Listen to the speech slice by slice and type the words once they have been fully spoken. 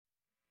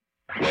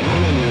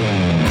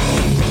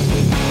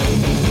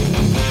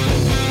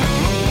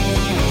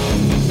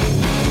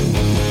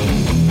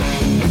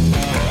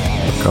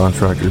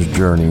contractor's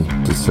journey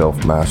to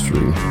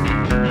self-mastery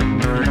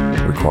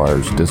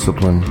requires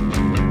discipline,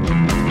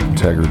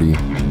 integrity,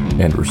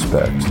 and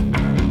respect.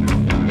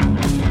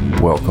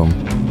 Welcome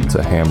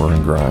to Hammer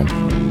and Grind.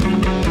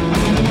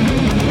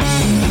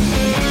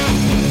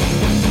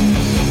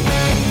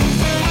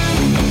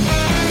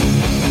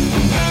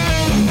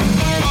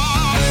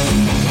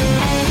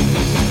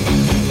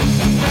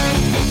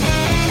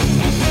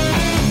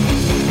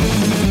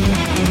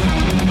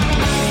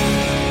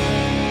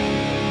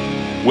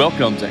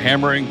 Welcome to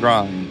Hammer and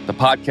Grind, the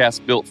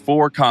podcast built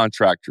for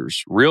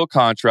contractors,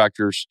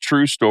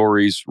 true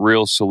stories,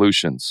 real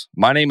solutions.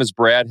 My name is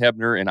Brad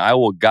Hebner, and I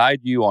will guide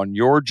you on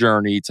your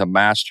journey to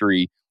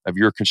mastery of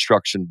your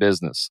construction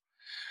business.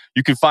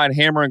 You can find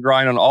Hammer and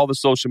Grind on all the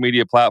social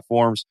media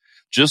platforms.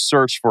 Just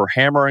search for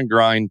Hammer and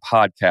Grind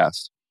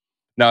Podcast.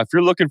 Now, if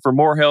you're looking for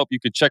more help, you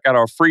can check out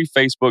our free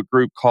Facebook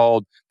group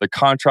called the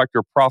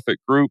Contractor Profit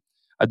Group.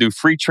 I do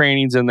free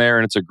trainings in there,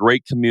 and it's a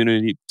great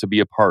community to be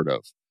a part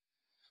of.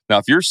 Now,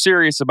 if you're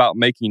serious about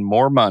making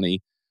more money,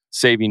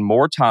 saving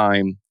more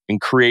time, and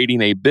creating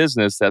a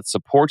business that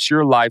supports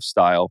your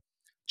lifestyle,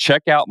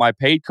 check out my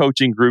paid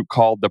coaching group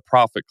called The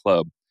Profit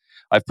Club.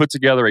 I've put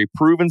together a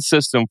proven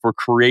system for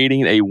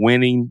creating a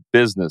winning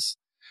business.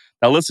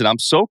 Now, listen, I'm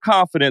so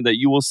confident that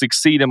you will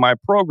succeed in my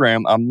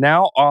program, I'm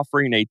now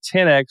offering a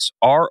 10x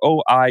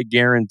ROI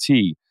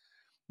guarantee.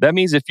 That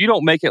means if you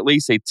don't make at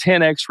least a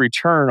 10x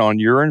return on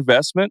your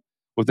investment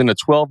within a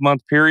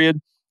 12-month period,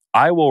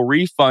 I will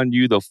refund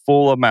you the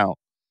full amount.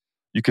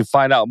 You can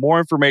find out more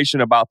information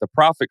about the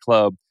Profit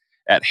Club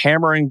at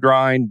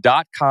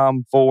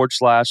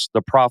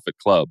hammerandgrind.com/the Profit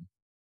Club.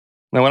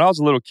 Now, when I was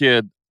a little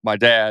kid, my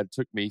dad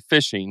took me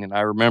fishing, and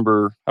I don't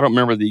remember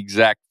the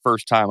exact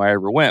first time I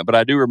ever went, but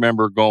I do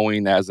remember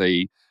going as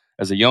a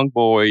young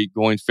boy,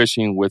 going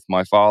fishing with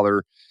my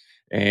father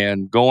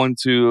and going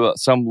to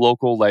some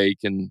local lake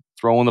and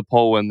throwing the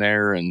pole in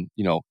there and,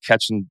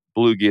 catching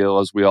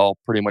bluegill, as we all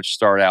pretty much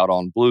start out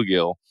on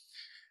bluegill.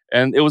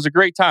 And it was a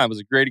great time. It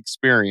was a great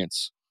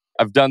experience.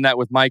 I've done that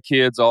with my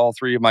kids. All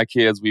three of my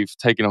kids, we've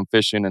taken them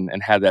fishing and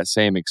had that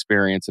same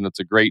experience. And it's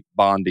a great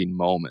bonding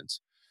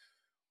moment.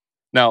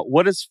 Now,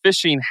 what does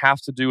fishing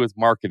have to do with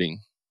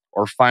marketing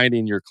or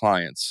finding your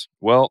clients?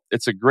 Well,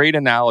 it's a great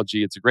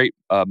analogy. It's a great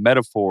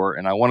metaphor.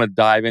 And I want to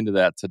dive into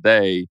that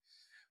today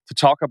to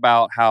talk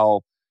about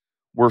how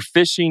we're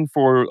fishing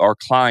for our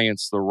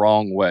clients the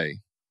wrong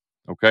way.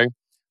 Okay?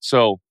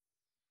 So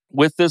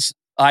with this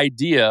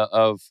idea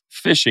of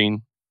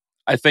fishing,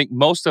 I think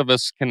most of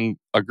us can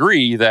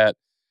agree that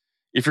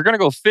if you're going to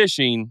go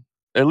fishing,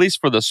 at least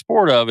for the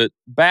sport of it,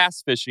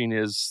 bass fishing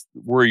is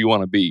where you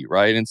want to be,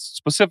 right? And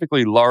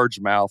specifically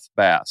largemouth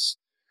bass.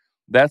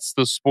 That's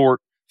the sport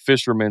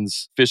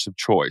fisherman's fish of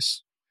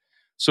choice.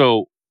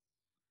 So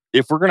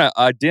if we're going to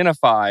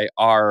identify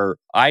our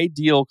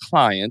ideal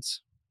client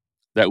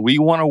that we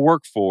want to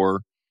work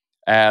for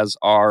as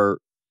our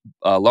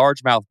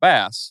largemouth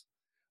bass,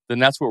 then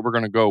that's what we're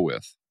going to go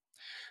with.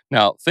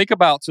 Now, think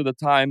about to the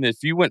time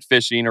if you went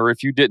fishing or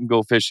if you didn't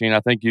go fishing, I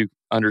think you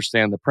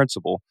understand the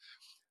principle.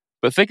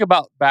 But think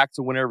about back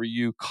to whenever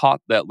you caught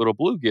that little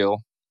bluegill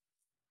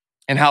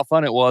and how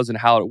fun it was and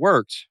how it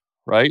worked,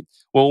 right?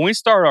 Well, when we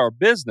start our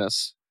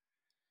business,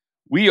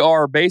 we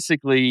are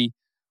basically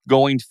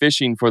going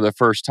fishing for the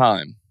first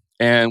time.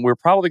 And we're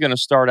probably going to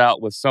start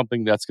out with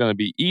something that's going to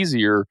be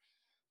easier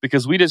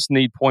because we just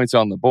need points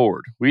on the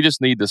board. We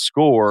just need to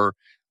score.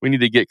 We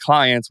need to get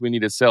clients. We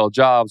need to sell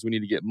jobs. We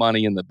need to get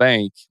money in the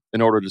bank in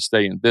order to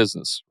stay in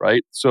business,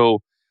 right? So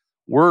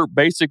we're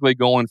basically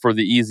going for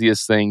the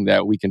easiest thing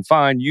that we can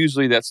find.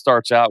 Usually that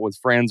starts out with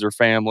friends or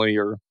family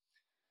or,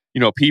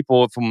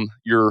 people from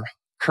your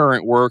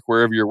current work,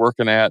 wherever you're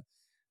working at,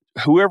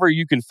 whoever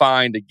you can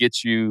find to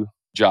get you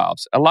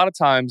jobs. A lot of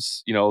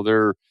times,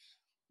 they're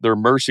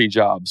mercy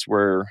jobs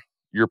where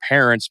your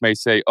parents may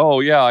say,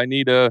 oh yeah, I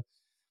need a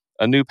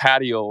new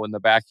patio in the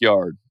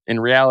backyard. In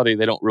reality,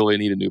 they don't really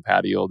need a new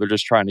patio. They're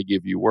just trying to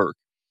give you work.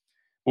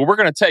 Well, we're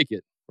going to take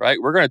it, right?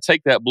 We're going to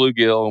take that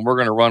bluegill and we're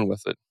going to run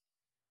with it.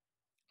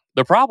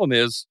 The problem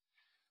is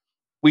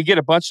we get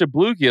a bunch of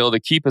bluegill to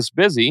keep us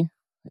busy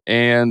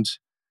and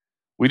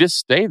we just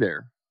stay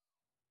there.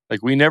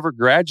 Like we never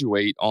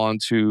graduate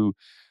onto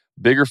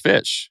bigger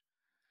fish.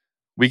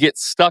 We get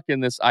stuck in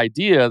this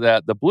idea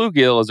that the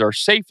bluegill is our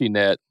safety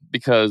net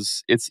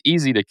because it's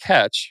easy to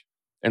catch.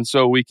 And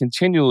so we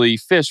continually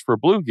fish for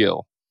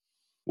bluegill.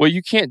 Well,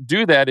 you can't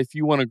do that if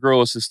you want to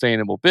grow a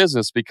sustainable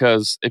business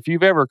because if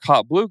you've ever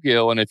caught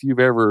bluegill and if you've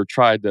ever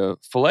tried to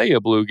fillet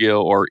a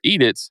bluegill or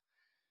eat it,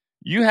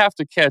 you have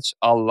to catch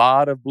a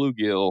lot of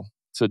bluegill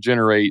to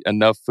generate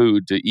enough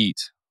food to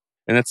eat.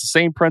 And it's the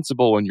same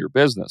principle in your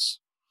business.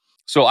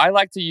 So I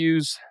like to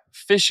use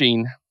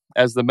fishing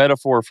as the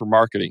metaphor for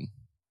marketing.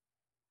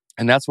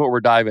 And that's what we're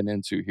diving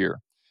into here.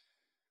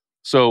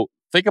 So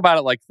think about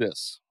it like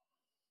this.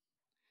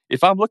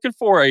 If I'm looking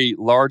for a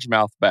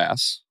largemouth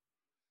bass,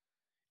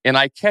 and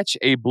I catch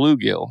a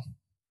bluegill,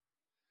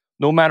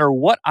 no matter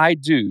what I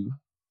do,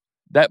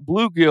 that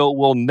bluegill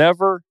will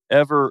never,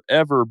 ever,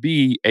 ever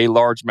be a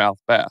largemouth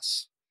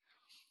bass.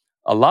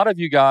 A lot of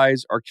you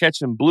guys are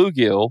catching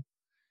bluegill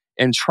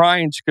and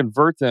trying to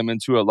convert them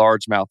into a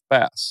largemouth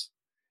bass.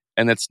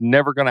 And that's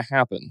never going to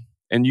happen.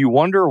 And you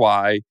wonder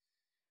why,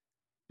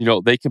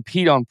 they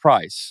compete on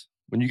price.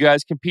 When you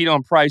guys compete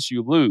on price,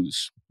 you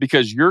lose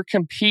because you're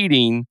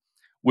competing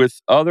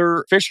with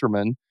other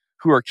fishermen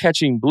who are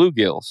catching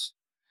bluegills.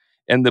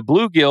 And the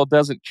bluegill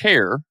doesn't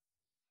care.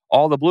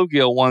 All the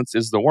bluegill wants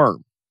is the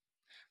worm.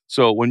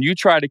 So when you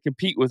try to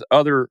compete with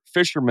other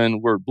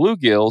fishermen with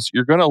bluegills,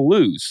 you're going to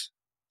lose.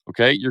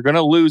 Okay? You're going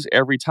to lose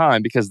every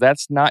time because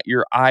that's not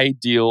your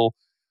ideal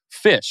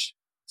fish.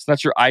 It's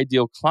not your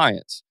ideal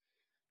client.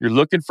 You're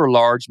looking for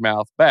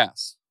largemouth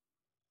bass.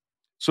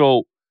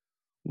 So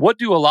what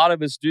do a lot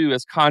of us do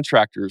as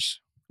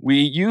contractors? We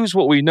use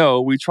what we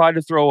know. We try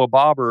to throw a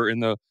bobber in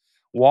the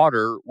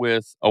water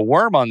with a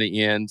worm on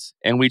the end,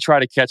 and we try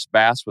to catch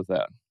bass with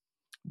that.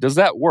 Does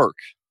that work?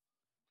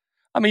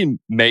 I mean,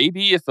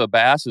 maybe if a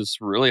bass is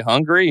really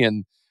hungry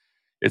and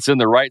it's in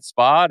the right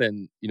spot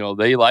and,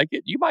 they like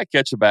it, you might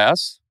catch a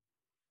bass.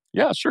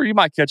 Yeah, sure, you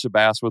might catch a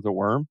bass with a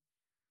worm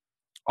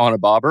on a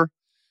bobber.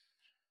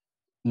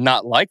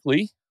 Not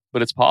likely,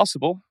 but it's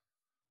possible.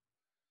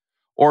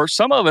 Or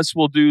some of us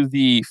will do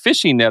the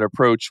fishing net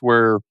approach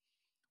where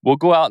we'll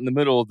go out in the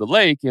middle of the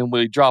lake and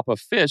we drop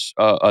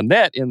a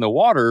net in the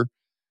water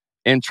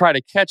and try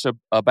to catch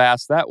a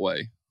bass that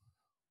way.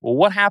 Well,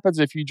 what happens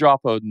if you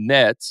drop a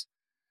net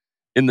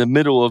in the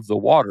middle of the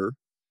water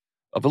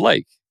of a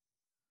lake?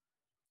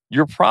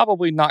 You're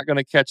probably not going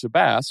to catch a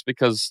bass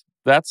because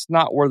that's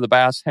not where the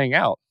bass hang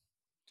out.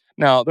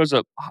 Now, there's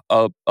a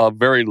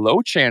very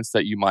low chance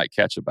that you might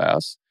catch a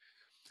bass.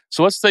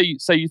 So let's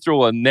say you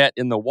throw a net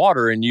in the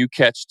water and you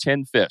catch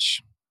 10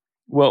 fish.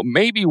 Well,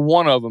 maybe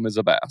one of them is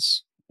a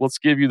bass. Let's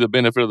give you the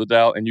benefit of the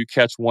doubt and you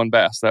catch one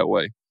bass that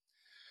way.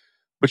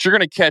 But you're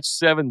going to catch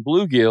 7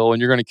 bluegill and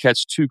you're going to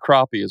catch 2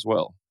 crappie as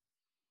well.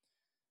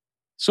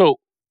 So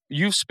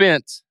you've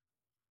spent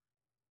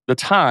the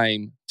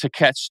time to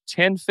catch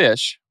 10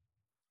 fish,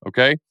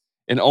 okay?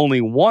 And only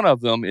one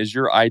of them is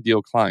your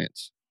ideal client.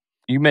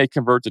 You may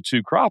convert to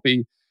 2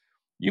 crappie.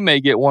 You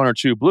may get 1 or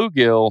 2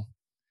 bluegill,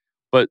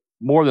 but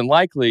more than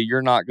likely,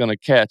 you're not going to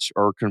catch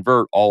or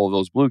convert all of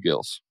those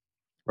bluegills,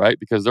 right?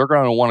 Because they're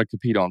going to want to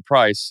compete on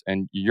price,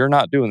 and you're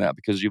not doing that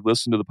because you've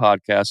listened to the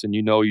podcast and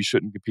you know you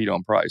shouldn't compete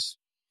on price.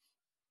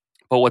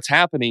 But what's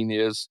happening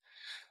is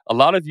a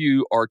lot of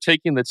you are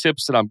taking the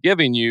tips that I'm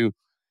giving you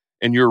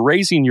and you're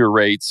raising your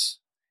rates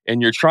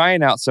and you're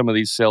trying out some of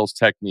these sales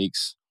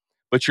techniques,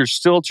 but you're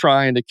still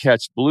trying to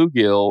catch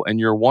bluegill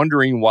and you're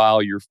wondering why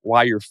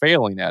you're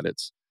failing at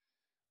it.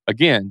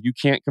 Again, you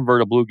can't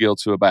convert a bluegill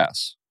to a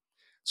bass.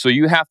 So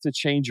you have to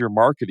change your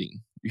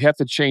marketing. You have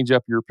to change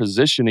up your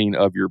positioning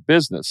of your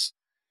business.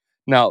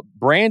 Now,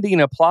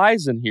 branding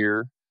applies in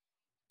here,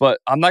 but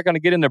I'm not going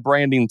to get into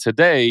branding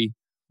today,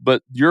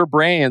 but your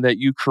brand that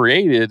you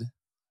created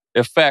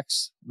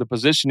affects the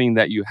positioning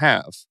that you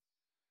have.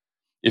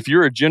 If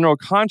you're a general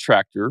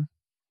contractor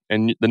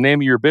and the name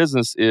of your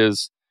business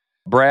is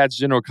Brad's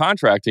General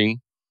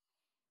Contracting,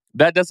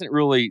 that doesn't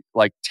really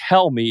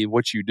tell me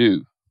what you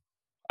do.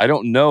 I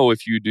don't know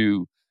if you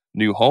do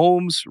new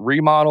homes,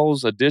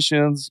 remodels,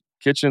 additions,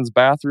 kitchens,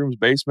 bathrooms,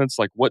 basements.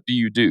 What do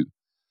you do?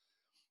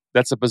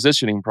 That's a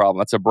positioning problem.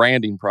 That's a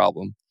branding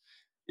problem.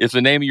 If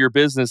the name of your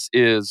business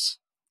is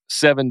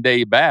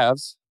 7-Day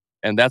Baths,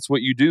 and that's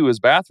what you do is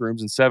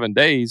bathrooms in 7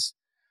 days,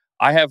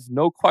 I have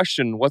no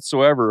question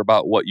whatsoever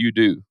about what you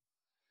do.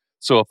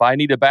 So if I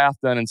need a bath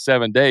done in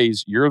 7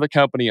 days, you're the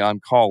company I'm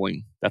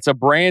calling. That's a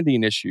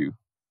branding issue.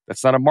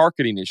 That's not a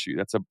marketing issue.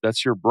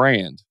 That's your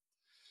brand.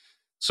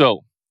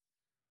 So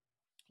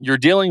we're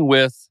dealing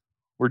with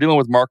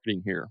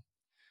marketing here.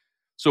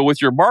 So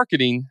with your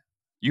marketing,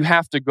 you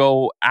have to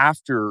go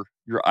after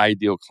your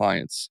ideal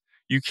clients.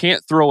 You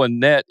can't throw a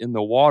net in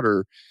the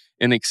water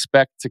and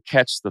expect to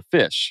catch the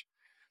fish.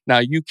 Now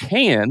you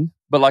can,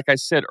 but like I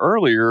said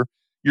earlier,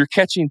 you're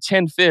catching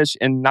 10 fish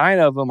and 9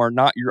 of them are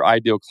not your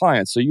ideal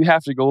clients. So you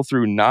have to go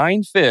through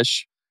 9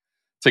 fish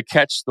to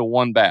catch the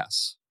 1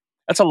 bass.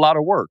 That's a lot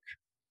of work.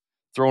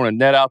 Throwing a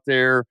net out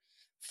there,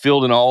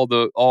 fielding all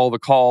the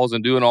calls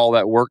and doing all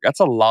that work, that's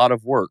a lot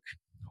of work.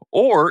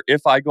 Or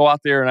if I go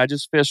out there and I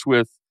just fish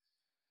with,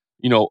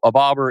 a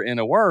bobber and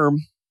a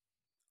worm,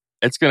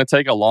 it's going to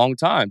take a long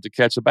time to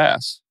catch a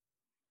bass.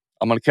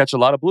 I'm going to catch a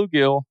lot of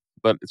bluegill,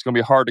 but it's going to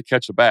be hard to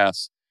catch a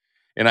bass.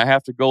 And I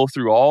have to go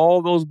through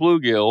all those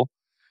bluegill,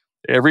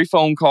 every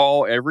phone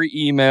call, every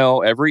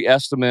email, every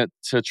estimate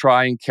to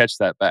try and catch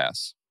that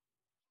bass.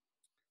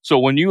 So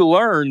when you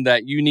learn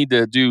that you need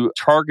to do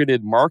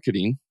targeted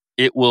marketing,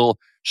 it will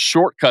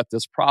shortcut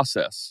this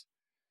process.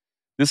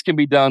 This can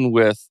be done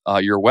with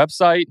your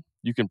website.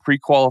 You can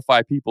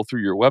pre-qualify people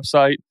through your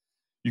website.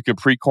 You can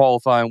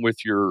pre-qualify them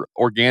with your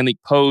organic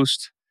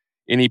post,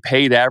 any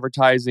paid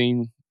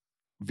advertising,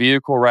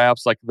 vehicle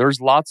wraps.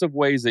 There's lots of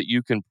ways that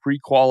you can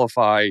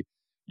pre-qualify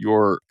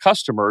your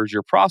customers,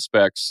 your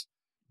prospects,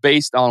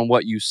 based on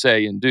what you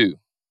say and do.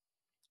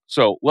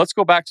 So let's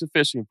go back to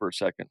fishing for a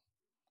second.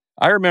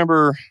 I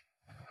remember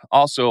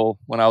also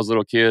when I was a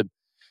little kid,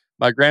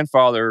 my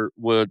grandfather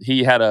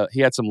he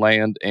had some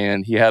land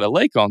and he had a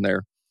lake on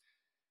there.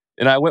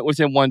 And I went with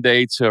him one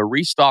day to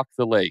restock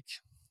the lake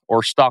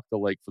or stock the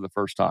lake for the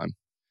first time.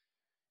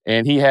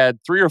 And he had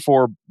 3 or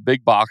 4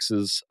 big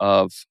boxes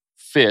of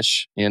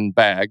fish in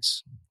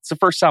bags. It's the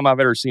first time I've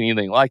ever seen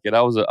anything like it.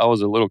 I was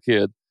a little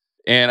kid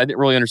and I didn't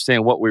really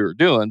understand what we were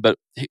doing, but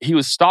he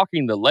was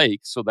stocking the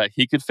lake so that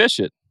he could fish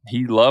it.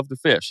 He loved to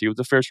fish. He was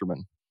a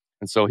fisherman.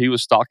 And so he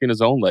was stocking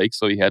his own lake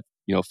so he had,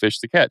 fish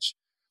to catch.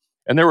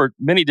 And there were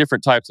many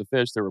different types of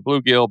fish. There were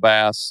bluegill,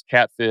 bass,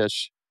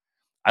 catfish.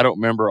 I don't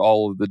remember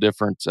all of the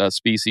different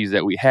species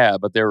that we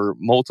had, but there were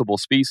multiple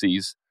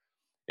species.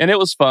 And it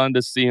was fun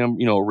to see them,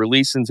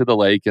 release into the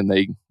lake and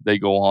they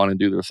go on and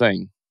do their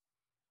thing.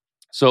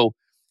 So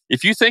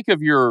if you think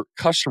of your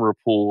customer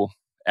pool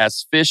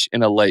as fish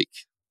in a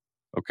lake,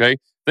 okay,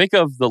 think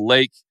of the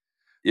lake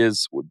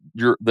is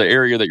the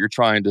area that you're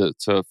trying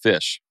to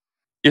fish.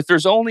 If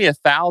there's only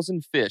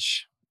 1,000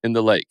 fish in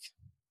the lake,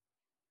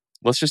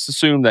 let's just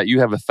assume that you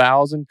have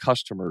 1,000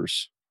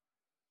 customers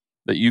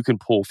that you can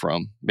pull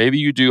from. Maybe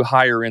you do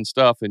higher end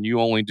stuff and you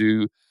only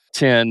do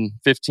 10,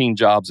 15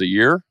 jobs a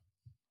year.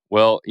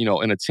 Well, in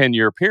a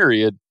 10-year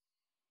period,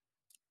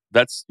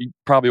 you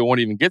probably won't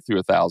even get through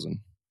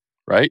 1,000,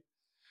 right?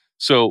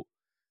 So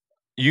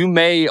you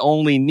may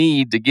only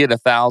need to get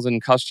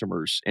 1,000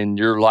 customers in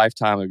your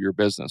lifetime of your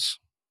business.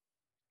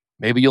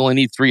 Maybe you only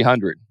need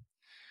 300.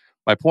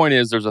 My point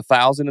is there's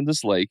 1,000 in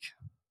this lake.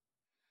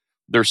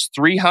 There's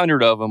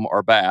 300 of them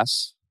are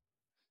bass.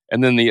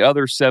 And then the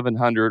other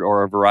 700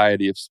 are a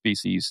variety of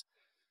species,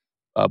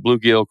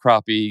 bluegill,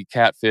 crappie,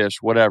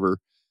 catfish, whatever.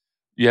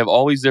 You have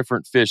all these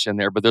different fish in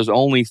there, but there's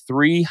only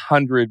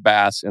 300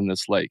 bass in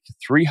this lake,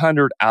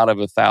 300 out of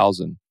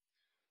 1,000.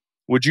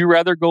 Would you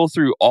rather go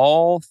through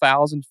all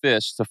 1,000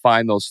 fish to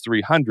find those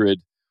 300,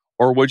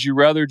 or would you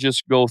rather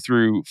just go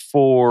through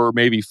 4,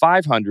 maybe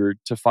 500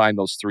 to find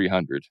those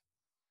 300?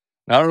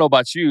 Now, I don't know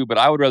about you, but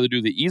I would rather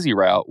do the easy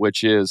route,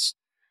 which is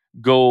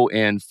go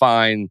and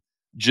find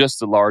just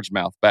the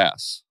largemouth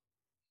bass.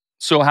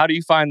 So how do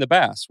you find the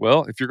bass?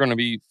 Well, if you're going to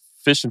be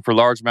fishing for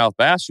largemouth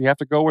bass, you have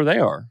to go where they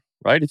are,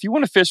 right? If you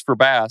want to fish for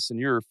bass and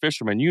you're a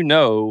fisherman,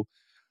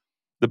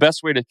 the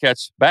best way to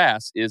catch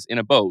bass is in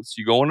a boat. So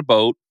you go in a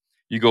boat,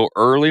 you go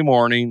early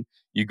morning,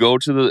 you go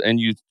and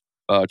you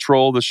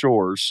troll the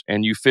shores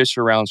and you fish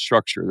around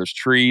structure. There's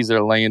trees that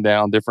are laying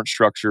down, different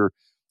structure.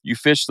 You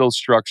fish those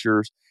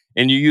structures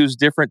and you use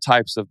different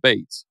types of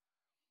baits.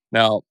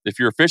 Now, if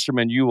you're a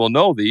fisherman, you will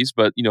know these,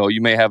 but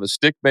you may have a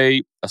stick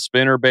bait, a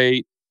spinner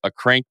bait, a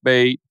crank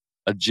bait,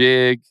 a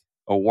jig,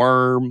 a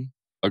worm,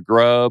 a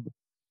grub,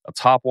 a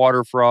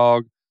topwater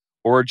frog,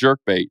 or a jerk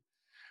bait.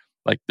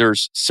 Like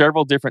there's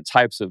several different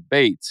types of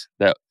baits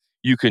that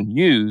you can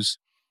use,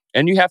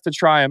 and you have to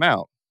try them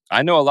out.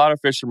 I know a lot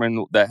of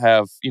fishermen that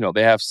have,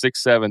 they have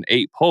 6, 7,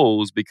 8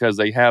 poles because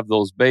they have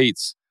those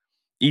baits,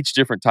 each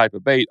different type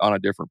of bait on a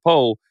different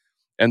pole,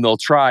 and they'll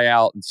try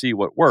out and see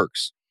what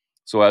works.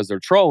 So as they're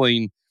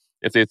trolling,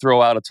 if they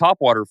throw out a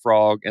topwater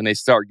frog and they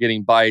start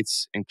getting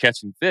bites and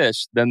catching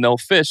fish, then they'll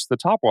fish the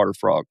topwater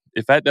frog.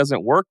 If that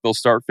doesn't work, they'll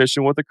start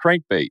fishing with a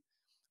crankbait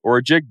or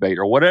a jig bait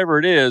or whatever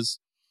it is.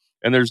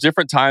 And there's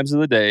different times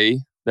of the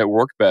day that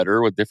work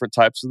better with different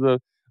types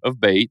of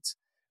bait.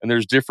 And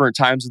there's different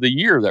times of the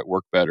year that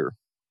work better.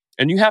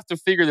 And you have to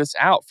figure this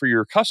out for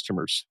your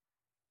customers.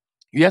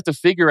 You have to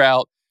figure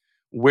out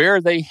where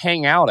they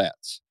hang out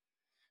at.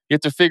 You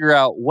have to figure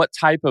out what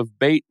type of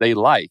bait they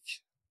like.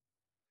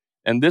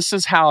 And this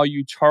is how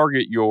you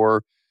target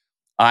your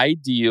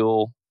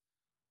ideal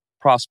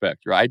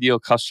prospect, your ideal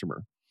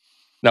customer.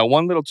 Now,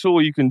 one little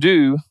tool you can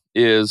do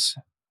is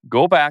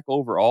go back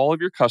over all of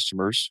your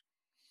customers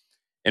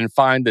and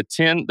find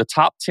the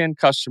top 10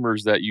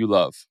 customers that you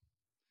love.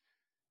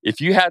 If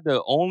you had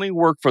to only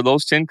work for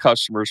those 10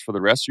 customers for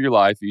the rest of your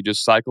life, you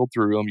just cycled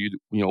through them,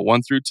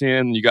 1 through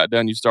 10, you got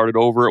done, you started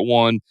over at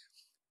 1.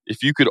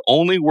 If you could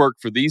only work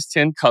for these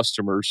 10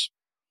 customers,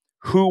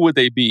 who would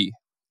they be?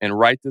 And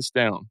write this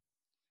down.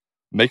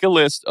 Make a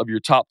list of your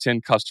top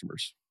 10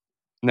 customers.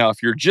 Now,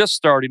 if you're just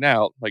starting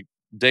out, like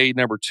day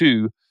number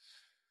 2,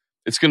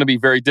 it's going to be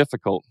very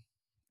difficult,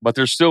 but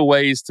there's still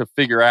ways to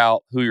figure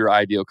out who your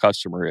ideal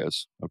customer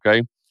is,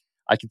 okay?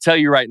 I can tell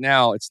you right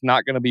now, it's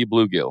not going to be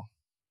bluegill.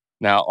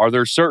 Now, are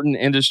there certain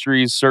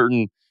industries,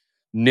 certain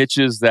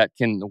niches that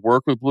can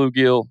work with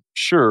bluegill?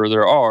 Sure,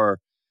 there are,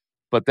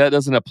 but that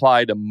doesn't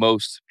apply to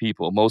most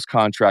people, most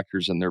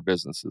contractors and their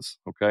businesses,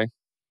 okay?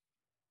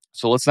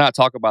 So let's not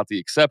talk about the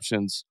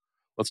exceptions.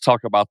 Let's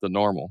talk about the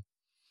normal.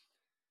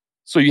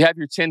 So you have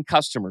your 10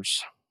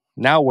 customers.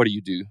 Now what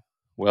do?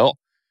 Well,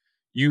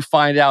 you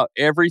find out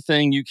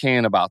everything you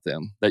can about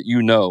them that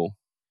you know.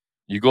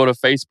 You go to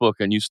Facebook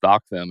and you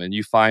stalk them and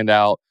you find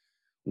out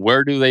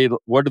what do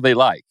they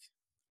like?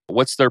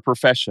 What's their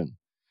profession?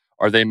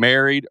 Are they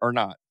married or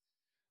not?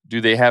 Do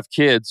they have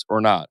kids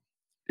or not?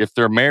 If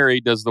they're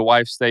married, does the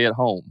wife stay at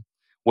home?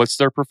 What's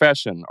their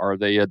profession? Are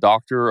they a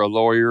doctor, a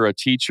lawyer, a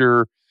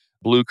teacher,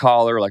 blue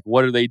collar? Like,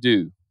 what do they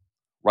do?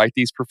 Write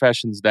these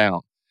professions down.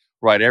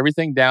 Write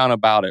everything down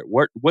about it.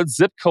 What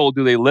zip code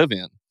do they live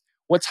in?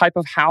 What type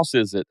of house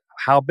is it?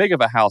 How big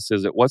of a house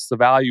is it? What's the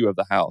value of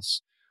the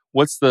house?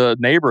 What's the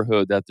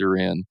neighborhood that they're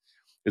in?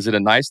 Is it a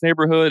nice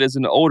neighborhood? Is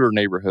it an older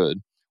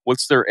neighborhood?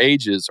 What's their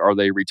ages? Are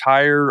they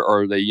retired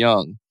or are they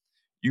young?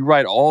 You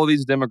write all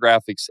these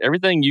demographics,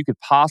 everything you could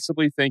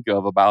possibly think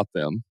of about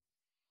them,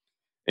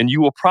 and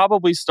you will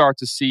probably start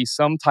to see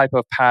some type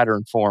of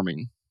pattern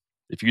forming.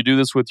 If you do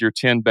this with your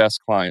 10 best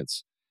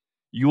clients,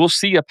 you will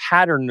see a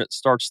pattern that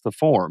starts to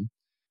form.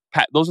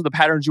 Those are the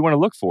patterns you want to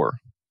look for.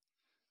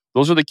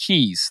 Those are the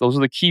keys. Those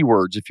are the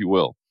keywords, if you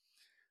will.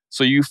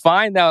 So you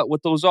find out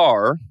what those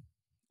are.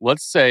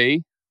 Let's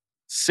say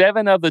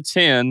 7 of the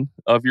 10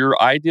 of your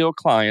ideal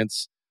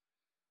clients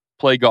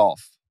play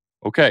golf.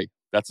 Okay,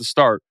 that's a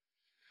start.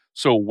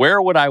 So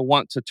where would I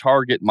want to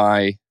target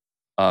my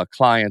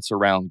clients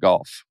around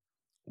golf?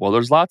 Well,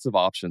 there's lots of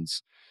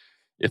options.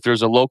 If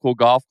there's a local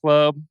golf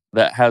club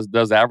that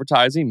does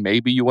advertising,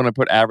 maybe you want to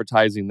put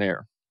advertising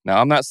there.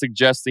 Now, I'm not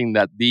suggesting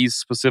that these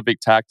specific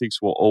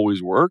tactics will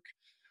always work,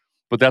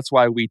 but that's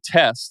why we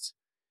test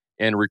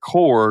and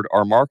record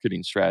our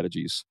marketing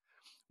strategies.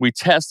 We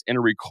test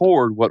and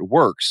record what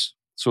works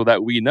so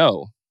that we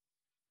know.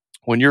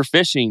 When you're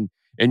fishing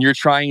and you're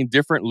trying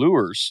different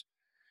lures,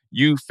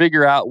 you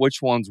figure out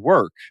which ones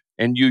work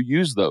and you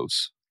use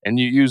those, and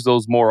you use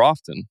those more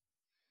often.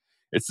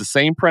 It's the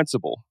same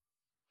principle.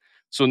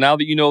 So now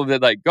that you know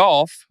that, like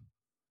golf,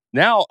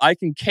 now I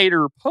can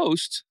cater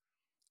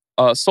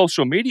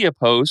social media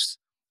posts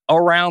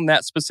around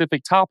that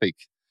specific topic.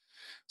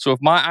 So if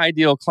my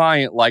ideal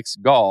client likes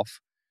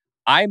golf,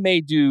 I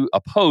may do a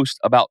post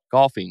about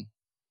golfing.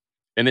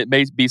 And it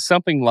may be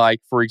something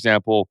like, for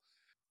example,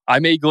 I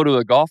may go to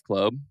a golf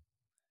club,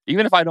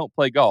 even if I don't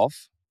play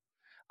golf.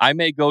 I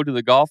may go to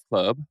the golf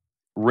club,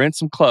 rent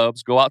some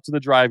clubs, go out to the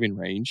driving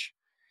range,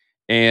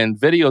 and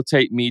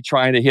videotape me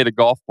trying to hit a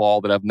golf ball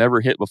that I've never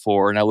hit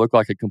before, and I look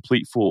like a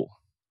complete fool,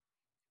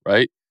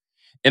 right?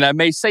 And I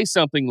may say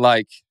something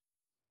like,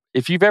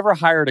 if you've ever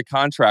hired a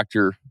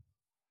contractor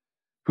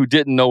who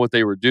didn't know what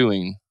they were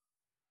doing,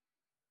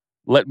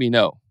 let me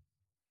know,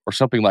 or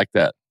something like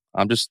that.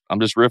 I'm just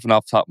riffing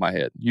off the top of my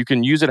head. You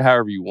can use it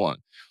however you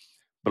want.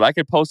 But I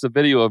could post a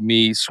video of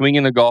me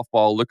swinging a golf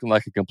ball looking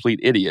like a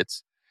complete idiot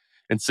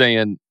and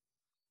saying,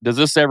 does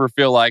this ever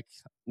feel like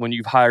when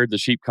you've hired the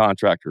sheep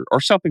contractor, or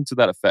something to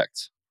that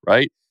effect,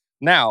 right?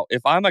 Now,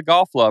 if I'm a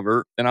golf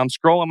lover and I'm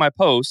scrolling my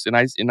posts and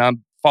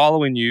I'm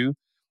following you,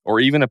 or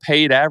even a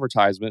paid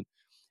advertisement,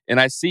 and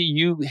I see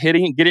you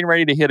getting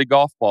ready to hit a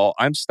golf ball,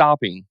 I'm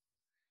stopping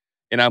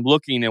and I'm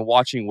looking and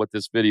watching what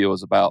this video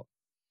is about.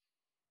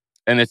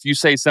 And if you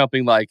say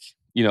something like,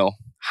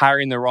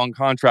 hiring the wrong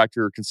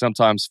contractor can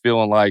sometimes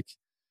feel like,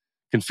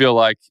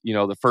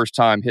 the first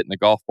time hitting a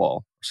golf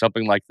ball, or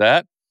something like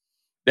that,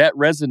 that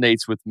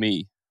resonates with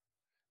me.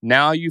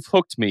 Now you've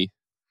hooked me.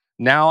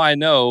 Now I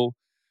know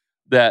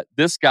that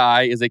this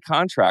guy is a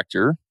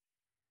contractor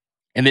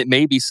and it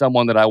may be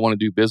someone that I want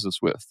to do business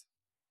with.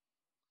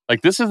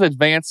 Like, this is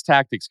advanced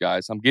tactics,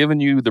 guys. I'm giving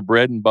you the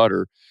bread and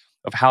butter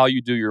of how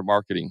you do your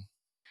marketing.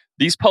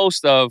 These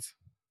posts of,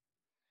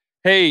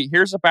 hey,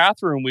 here's a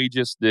bathroom we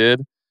just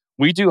did.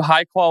 We do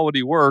high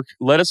quality work.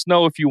 Let us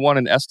know if you want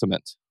an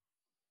estimate.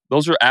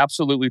 Those are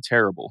absolutely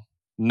terrible.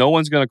 No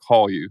one's going to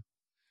call you.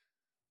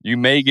 You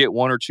may get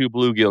 1 or 2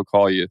 bluegill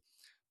call you,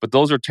 but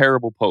those are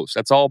terrible posts.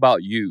 That's all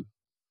about you,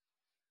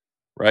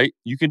 right?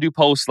 You can do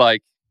posts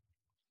like,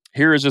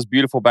 here is this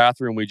beautiful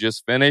bathroom we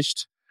just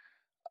finished.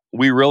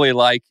 We really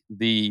like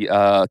the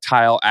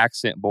tile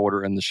accent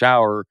border in the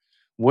shower.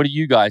 What do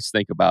you guys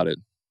think about it?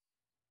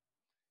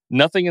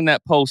 Nothing in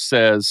that post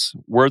says,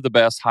 we're the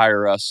best,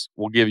 hire us,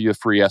 we'll give you a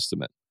free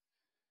estimate.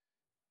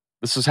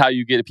 This is how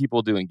you get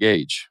people to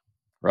engage,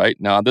 right?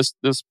 Now, this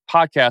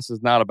podcast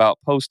is not about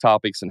post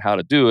topics and how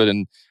to do it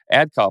and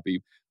ad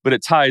copy, but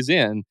it ties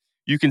in.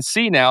 You can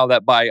see now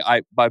that by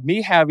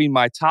me having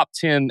my top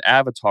 10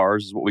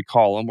 avatars, is what we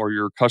call them, or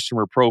your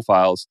customer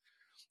profiles,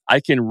 I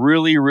can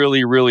really,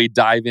 really, really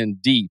dive in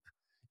deep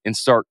and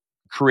start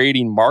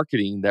creating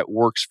marketing that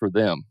works for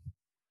them.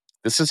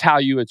 This is how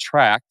you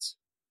attract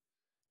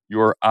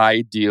your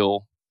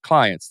ideal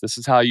clients. This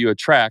is how you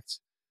attract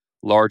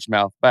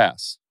largemouth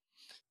bass.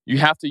 You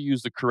have to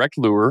use the correct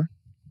lure,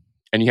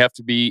 and you have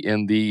to be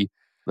in the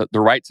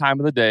right time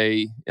of the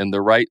day, in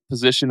the right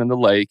position in the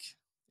lake,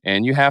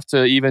 and you have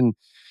to even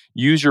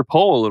use your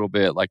pole a little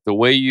bit, like the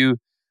way you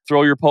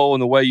throw your pole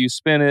and the way you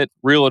spin it,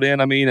 reel it in,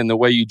 and the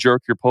way you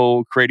jerk your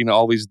pole, creating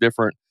all these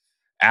different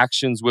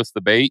actions with the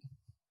bait.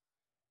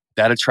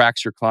 That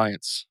attracts your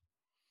clients.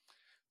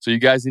 So you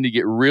guys need to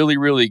get really,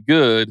 really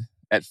good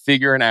at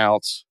figuring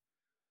out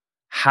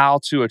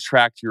how to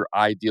attract your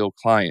ideal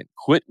client.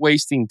 Quit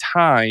wasting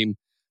time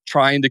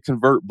trying to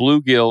convert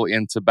bluegill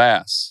into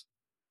bass.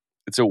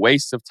 It's a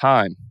waste of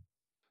time.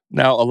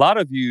 Now, a lot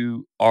of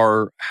you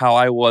are how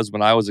I was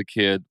when I was a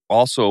kid.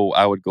 Also,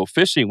 I would go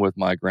fishing with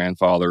my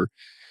grandfather.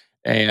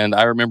 And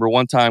I remember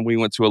one time we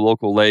went to a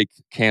local lake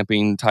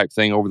camping type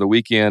thing over the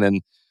weekend,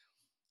 and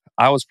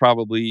I was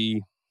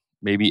probably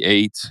maybe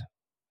 8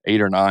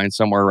 or 9,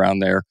 somewhere around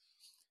there.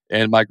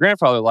 And my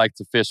grandfather liked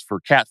to fish for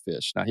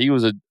catfish. Now, he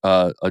was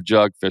a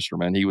jug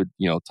fisherman. He would,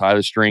 tie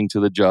the string to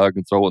the jug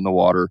and throw it in the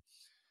water.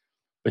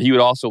 But he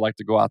would also like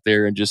to go out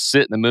there and just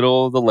sit in the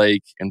middle of the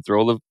lake and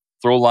throw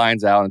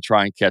lines out and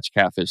try and catch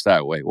catfish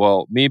that way.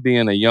 Well, me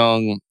being a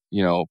young,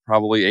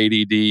 probably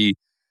ADD,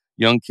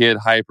 young kid,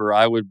 hyper,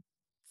 I would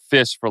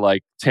fish for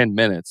like 10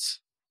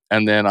 minutes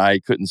and then I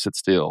couldn't sit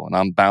still. And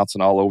I'm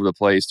bouncing all over the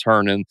place,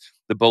 turning,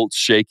 the boat's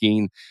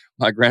shaking.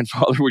 My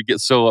grandfather would get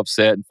so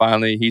upset. And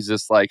finally, he's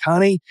just like,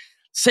 honey,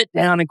 sit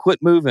down and quit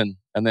moving.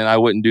 And then I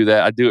wouldn't do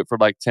that. I'd do it for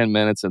like 10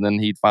 minutes. And then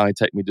he'd finally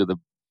take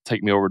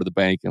me over to the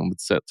bank and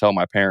would tell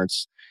my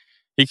parents,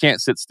 he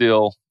can't sit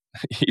still.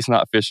 He's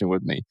not fishing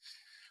with me.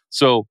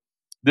 So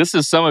this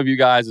is some of you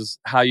guys is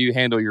how you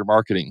handle your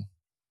marketing.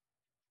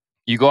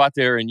 You go out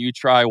there and you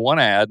try one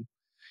ad.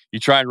 You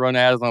try and run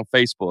ads on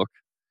Facebook.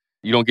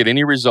 You don't get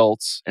any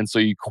results. And so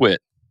you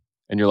quit.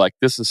 And you're like,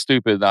 this is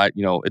stupid.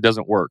 It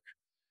doesn't work.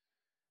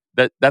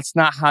 That's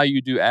not how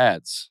you do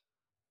ads.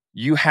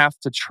 You have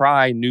to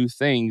try new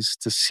things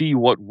to see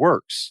what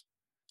works.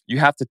 You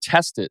have to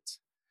test it.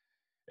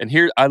 And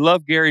here, I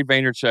love Gary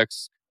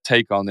Vaynerchuk's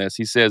take on this.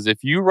 He says,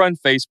 if you run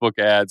Facebook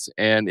ads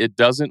and it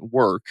doesn't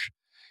work,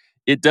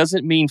 it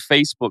doesn't mean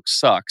Facebook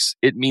sucks.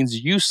 It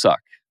means you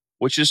suck,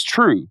 which is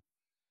true.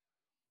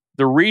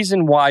 The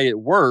reason why it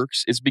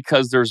works is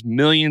because there's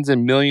millions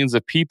and millions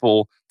of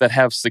people that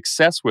have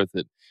success with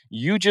it.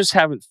 You just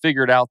haven't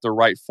figured out the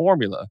right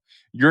formula.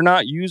 You're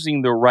not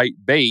using the right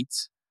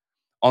bait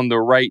on the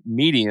right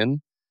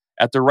median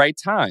at the right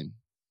time.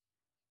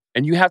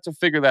 And you have to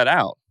figure that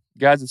out.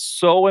 Guys, it's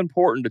so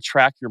important to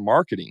track your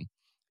marketing.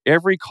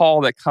 Every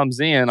call that comes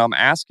in, I'm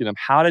asking them,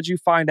 how did you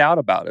find out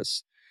about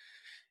us?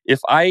 If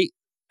I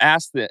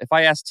ask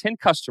 10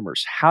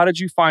 customers, how did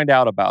you find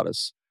out about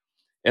us?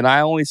 And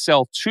I only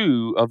sell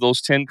 2 of those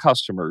 10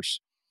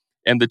 customers.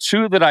 And the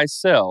 2 that I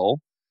sell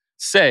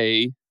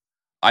say,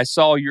 I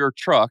saw your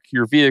truck,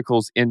 your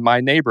vehicles in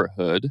my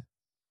neighborhood.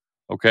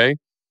 Okay.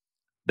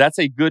 That's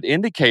a good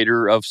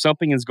indicator of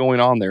something is going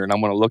on there. And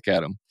I'm going to look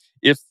at them.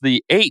 If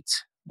the 8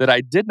 that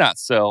I did not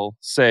sell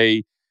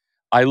say,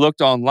 I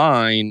looked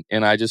online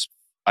and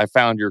I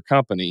found your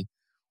company,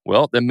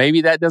 well, then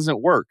maybe that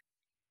doesn't work.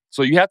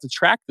 So you have to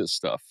track this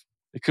stuff.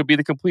 It could be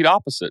the complete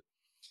opposite.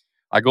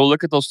 I go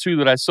look at those 2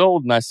 that I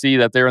sold and I see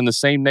that they're in the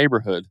same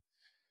neighborhood.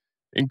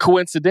 And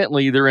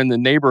coincidentally, they're in the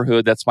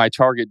neighborhood that's my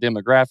target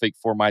demographic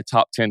for my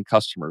top 10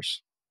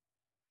 customers.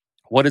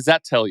 What does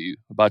that tell you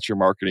about your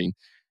marketing?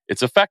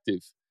 It's effective.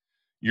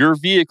 Your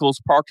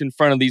vehicles parked in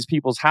front of these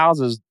people's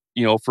houses,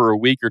 for a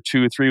week or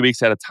 2 or 3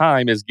 weeks at a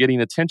time is getting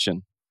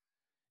attention.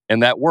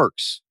 And that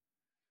works.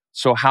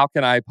 So how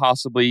can I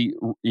possibly,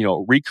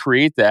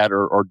 recreate that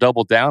or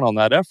double down on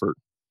that effort?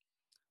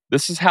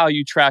 This is how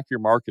you track your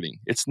marketing.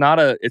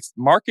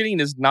 Marketing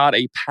is not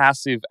a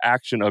passive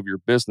action of your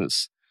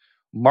business.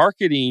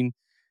 Marketing,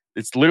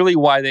 it's literally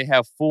why they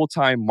have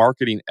full-time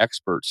marketing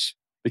experts,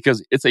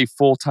 because it's a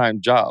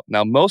full-time job.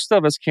 Now, most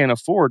of us can't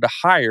afford to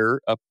hire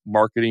a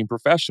marketing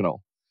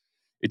professional.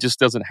 It just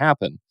doesn't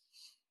happen.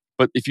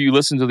 But if you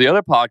listen to the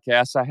other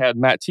podcasts, I had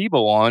Matt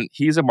Tebow on.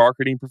 He's a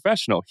marketing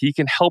professional. He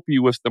can help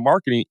you with the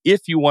marketing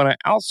if you want to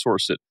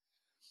outsource it.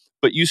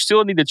 But you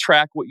still need to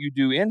track what you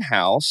do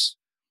in-house,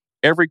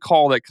 every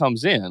call that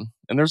comes in.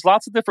 And there's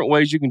lots of different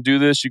ways you can do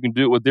this. You can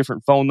do it with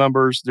different phone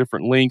numbers,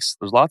 different links.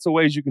 There's lots of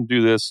ways you can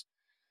do this.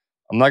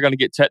 I'm not going to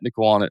get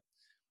technical on it.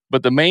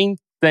 But the main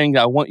thing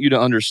I want you to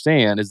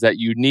understand is that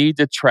you need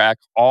to track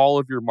all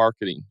of your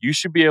marketing. You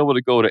should be able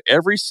to go to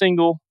every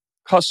single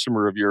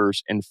customer of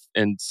yours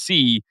and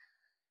see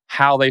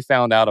how they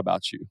found out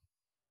about you.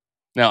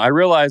 Now, I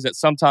realize that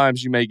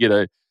sometimes you may get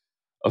a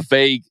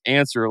vague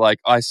answer like,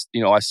 I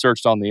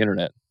searched on the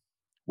internet.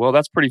 Well,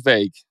 that's pretty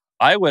vague.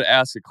 I would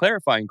ask a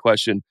clarifying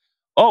question.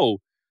 Oh,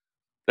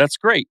 that's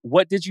great.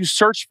 What did you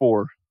search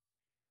for?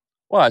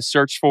 Well, I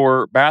searched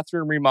for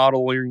bathroom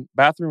remodeling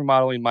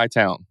my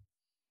town.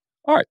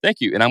 All right, thank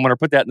you. And I'm going to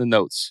put that in the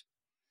notes.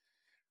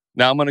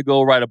 Now I'm going to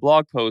go write a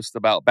blog post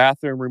about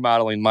bathroom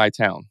remodeling my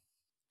town,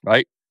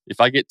 right?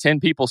 If I get 10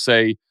 people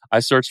say, I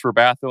searched for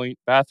bathroom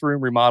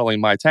remodeling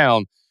my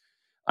town,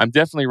 I'm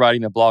definitely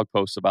writing a blog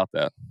post about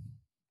that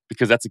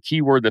because that's a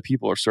keyword that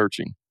people are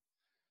searching.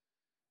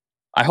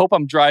 I hope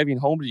I'm driving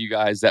home to you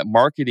guys that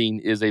marketing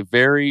is a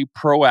very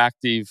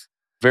proactive,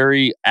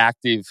 very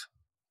active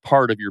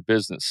part of your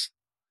business.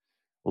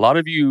 A lot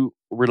of you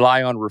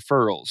rely on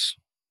referrals.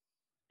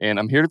 And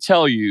I'm here to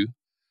tell you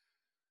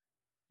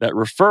that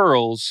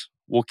referrals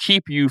will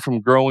keep you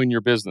from growing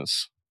your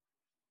business.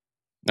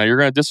 Now, you're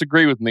going to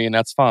disagree with me, and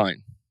that's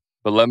fine.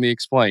 But let me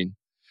explain.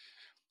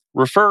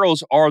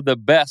 Referrals are the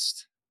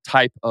best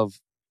type of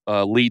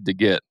lead to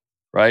get,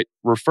 right?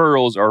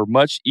 Referrals are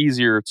much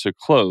easier to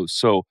close.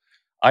 So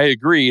I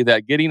agree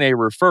that getting a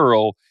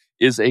referral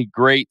is a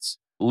great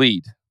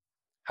lead.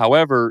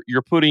 However,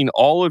 you're putting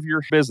all of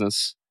your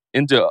business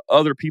into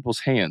other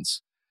people's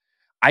hands.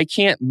 I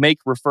can't make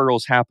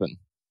referrals happen.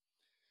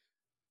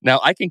 Now,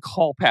 I can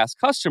call past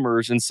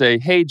customers and say,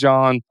 hey,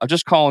 John, I'm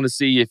just calling to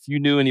see if you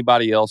knew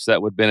anybody else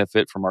that would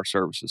benefit from our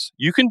services.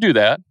 You can do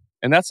that.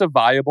 And that's a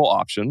viable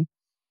option,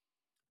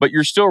 but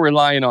you're still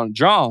relying on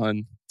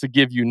John to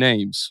give you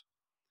names.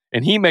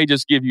 And he may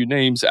just give you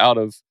names out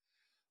of,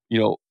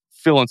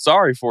 feeling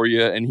sorry for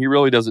you, and he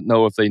really doesn't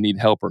know if they need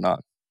help or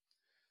not.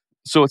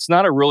 So it's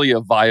not really a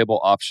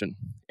viable option.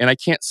 And I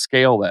can't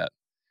scale that.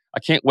 I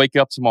can't wake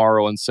up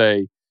tomorrow and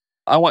say,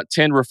 I want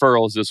 10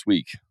 referrals this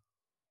week.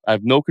 I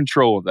have no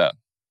control of that.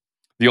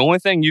 The only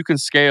thing you can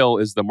scale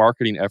is the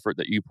marketing effort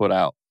that you put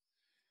out.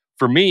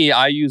 For me,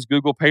 I use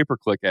Google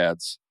pay-per-click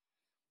ads.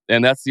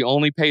 And that's the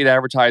only paid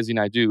advertising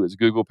I do is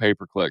Google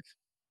pay-per-click.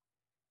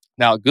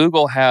 Now,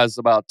 Google has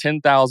about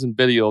 10,000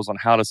 videos on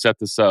how to set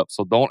this up.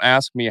 So don't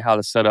ask me how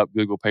to set up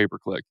Google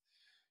pay-per-click.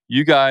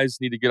 You guys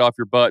need to get off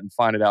your butt and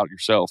find it out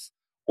yourself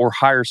or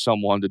hire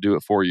someone to do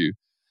it for you.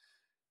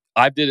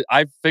 I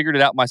figured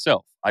it out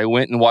myself. I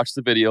went and watched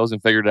the videos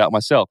and figured it out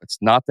myself. It's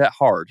not that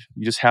hard.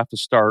 You just have to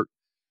start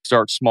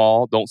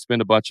small. Don't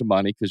spend a bunch of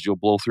money because you'll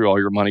blow through all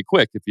your money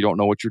quick if you don't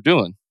know what you're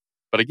doing.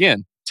 But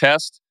again,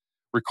 test,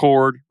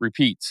 record,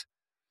 repeat.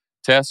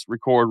 Test,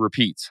 record,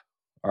 repeat.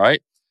 All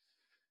right.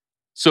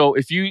 So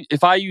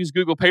if I use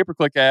Google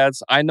pay-per-click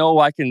ads, I know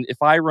I can, if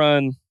I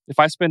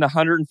spend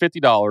 $150,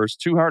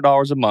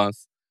 $200 a month,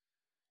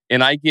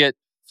 and I get,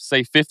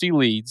 say, 50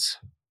 leads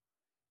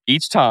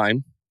each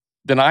time,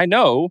 then I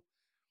know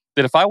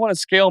that if I want to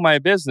scale my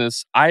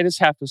business, I just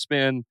have to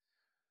spend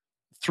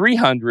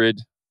 $300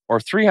 or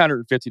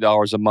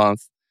 $350 a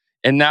month,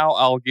 and now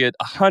I'll get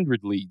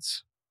 100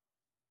 leads.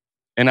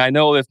 And I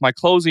know if my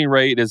closing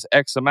rate is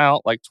X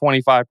amount, like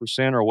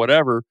 25% or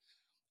whatever,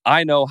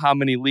 I know how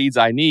many leads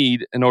I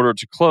need in order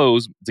to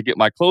close, to get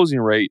my closing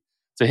rate,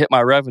 to hit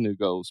my revenue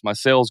goals, my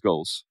sales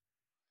goals.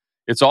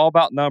 It's all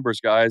about numbers,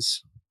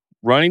 guys.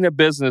 Running a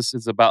business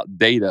is about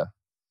data.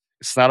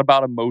 It's not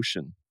about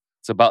emotion.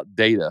 It's about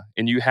data.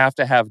 And you have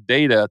to have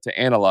data to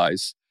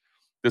analyze.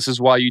 This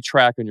is why you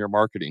track in your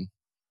marketing.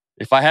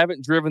 If I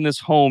haven't driven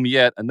this home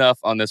yet enough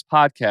on this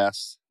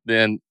podcast,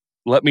 then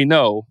let me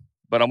know.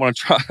 But I'm going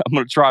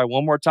to try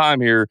one more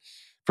time here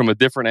from a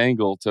different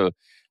angle to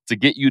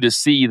get you to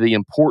see the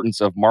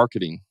importance of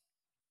marketing.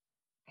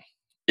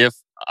 If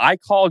I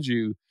called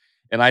you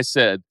and I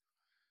said,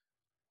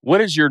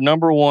 what is your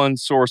number one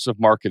source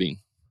of marketing?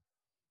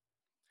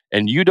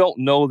 And you don't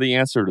know the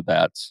answer to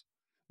that,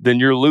 then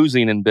you're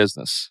losing in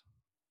business.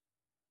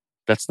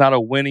 That's not a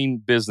winning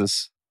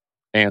business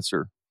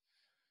answer.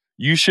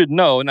 You should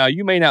know. Now,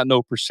 you may not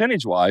know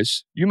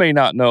percentage-wise. You may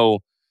not know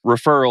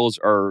referrals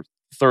are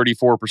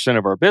 34%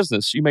 of our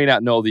business. You may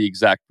not know the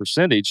exact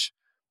percentage,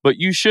 but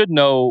you should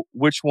know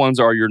which ones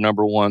are your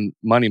number one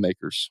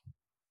moneymakers.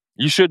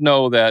 You should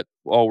know that,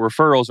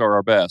 referrals are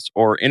our best,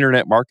 or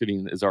internet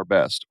marketing is our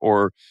best,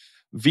 or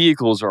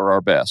vehicles are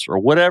our best, or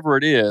whatever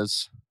it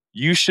is.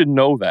 You should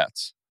know that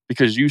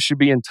because you should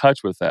be in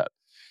touch with that.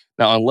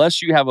 Now,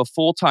 unless you have a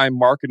full-time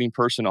marketing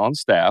person on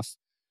staff,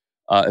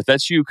 if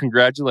that's you,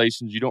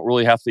 congratulations. You don't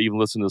really have to even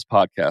listen to this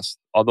podcast,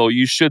 although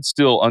you should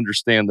still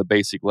understand the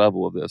basic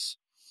level of this.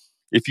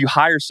 If you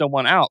hire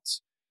someone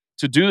else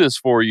to do this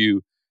for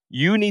you,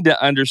 you need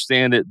to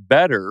understand it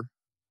better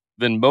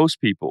than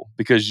most people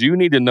because you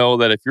need to know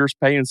that if you're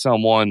paying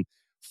someone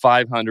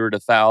 $500,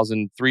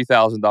 $1,000,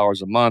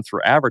 $3,000 a month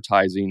for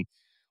advertising,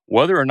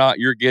 whether or not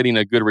you're getting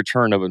a good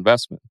return of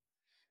investment.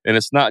 And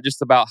it's not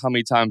just about how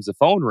many times the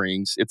phone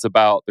rings, it's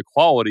about the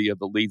quality of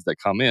the leads that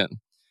come in.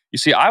 You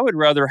see, I would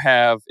rather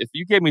have, if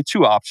you gave me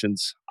two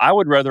options, I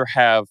would rather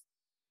have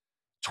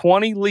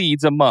 20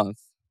 leads a month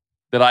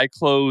that I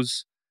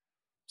close,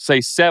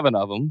 say 7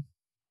 of them,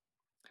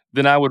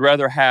 than I would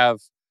rather have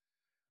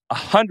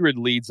 100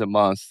 leads a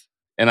month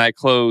and I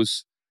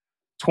close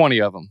 20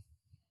 of them.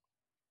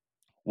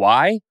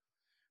 Why?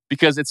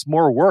 Because it's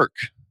more work.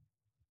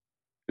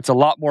 It's a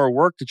lot more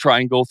work to try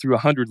and go through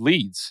 100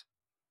 leads.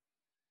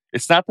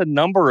 It's not the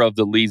number of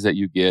the leads that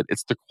you get,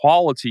 it's the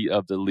quality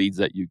of the leads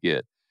that you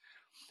get.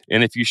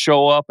 And if you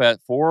show up at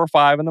 4 or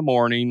 5 in the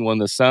morning when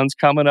the sun's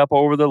coming up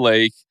over the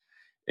lake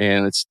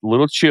and it's a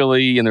little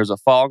chilly and there's a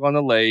fog on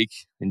the lake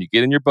and you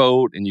get in your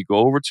boat and you go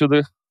over to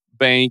the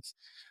bank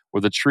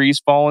where the tree's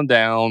falling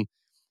down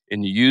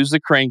and you use the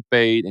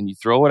crankbait and you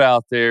throw it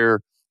out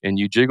there and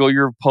you jiggle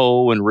your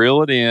pole and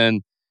reel it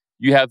in,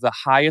 you have the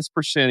highest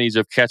percentage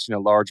of catching a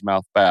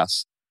largemouth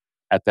bass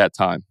at that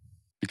time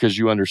because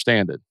you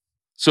understand it.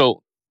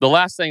 So the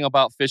last thing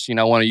about fishing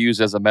I want to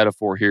use as a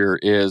metaphor here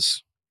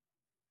is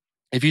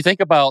if you think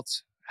about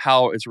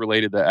how it's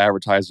related to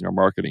advertising or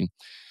marketing,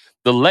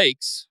 the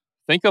lakes,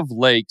 think of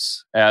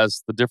lakes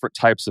as the different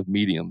types of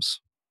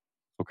mediums.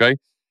 Okay.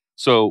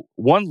 So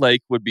one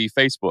lake would be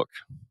Facebook.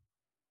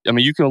 I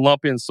mean, you can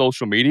lump in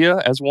social media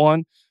as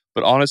one,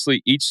 but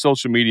honestly, each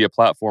social media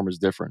platform is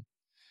different.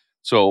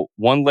 So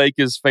one lake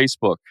is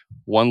Facebook.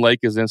 One lake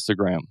is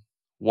Instagram.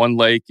 One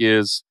lake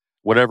is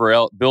whatever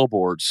else,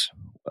 billboards.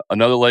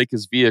 Another lake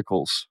is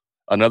vehicles.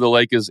 Another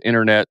lake is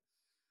internet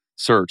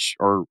search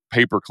or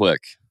pay-per-click.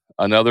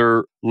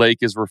 Another lake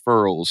is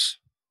referrals,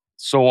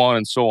 so on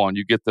and so on.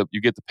 You get the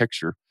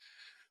picture.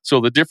 So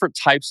the different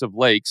types of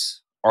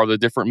lakes are the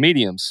different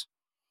mediums.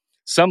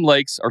 Some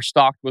lakes are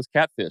stocked with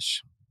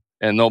catfish,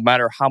 And no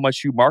matter how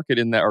much you market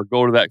in that or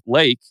go to that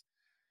lake,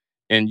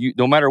 and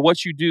no matter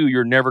what you do,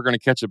 you're never going to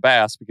catch a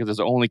bass because there's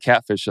only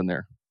catfish in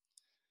there.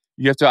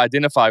 You have to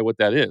identify what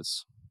that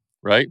is,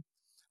 right?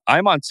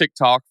 I'm on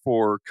TikTok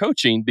for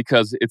coaching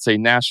because it's a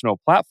national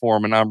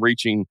platform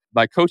and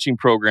my coaching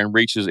program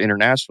reaches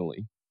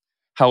internationally.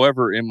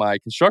 However, in my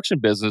construction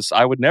business,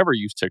 I would never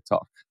use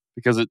TikTok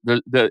because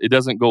it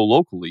doesn't go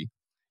locally.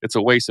 It's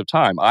a waste of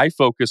time. I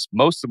focus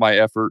most of my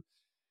effort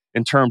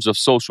in terms of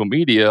social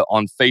media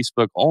on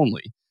Facebook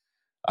only.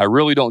 I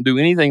really don't do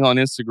anything on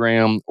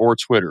Instagram or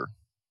Twitter.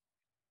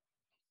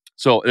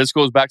 So this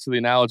goes back to the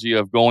analogy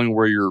of going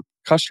where your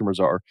customers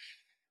are.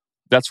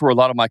 That's where a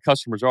lot of my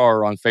customers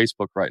are on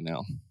Facebook right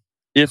now.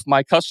 If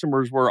my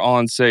customers were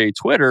on, say,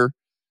 Twitter,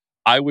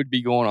 I would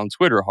be going on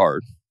Twitter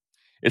hard.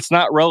 It's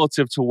not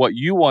relative to what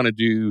you want to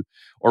do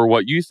or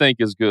what you think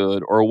is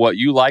good or what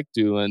you like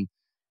doing.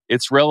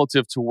 It's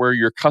relative to where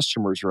your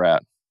customers are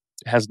at.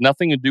 It has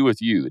nothing to do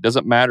with you. It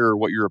doesn't matter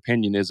what your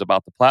opinion is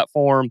about the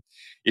platform.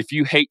 If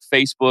you hate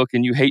Facebook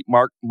and you hate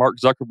Mark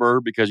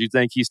Zuckerberg because you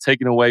think he's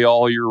taken away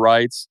all your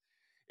rights,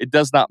 it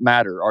does not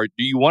matter. Or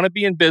do you want to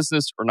be in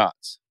business or not?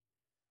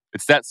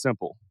 It's that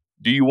simple.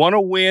 Do you want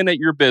to win at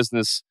your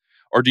business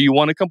or do you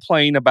want to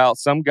complain about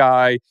some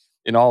guy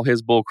and all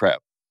his bullcrap?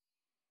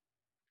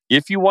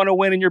 If you want to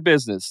win in your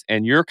business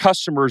and your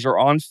customers are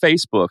on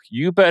Facebook,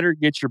 you better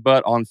get your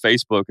butt on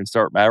Facebook and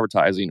start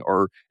advertising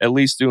or at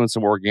least doing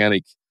some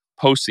organic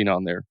posting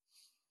on there.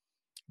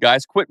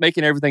 Guys, quit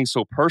making everything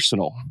so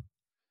personal.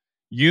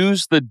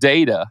 Use the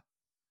data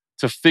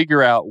to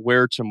figure out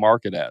where to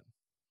market at.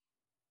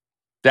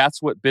 That's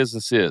what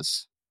business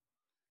is.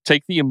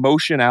 Take the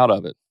emotion out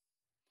of it.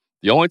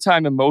 The only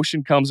time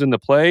emotion comes into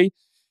play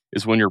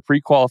is when you're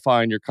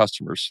pre-qualifying your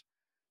customers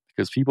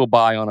because people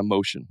buy on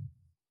emotion.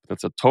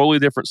 That's a totally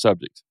different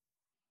subject.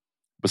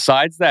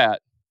 Besides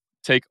that,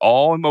 take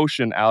all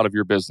emotion out of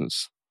your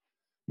business.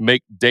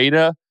 Make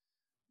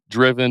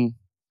data-driven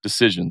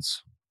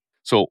decisions.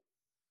 So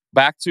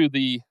back to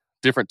the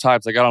different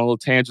types. I got on a little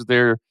tangent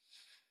there.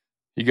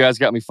 You guys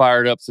got me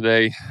fired up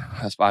today.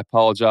 I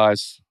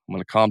apologize. I'm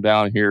going to calm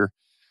down here.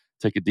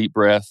 Take a deep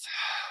breath.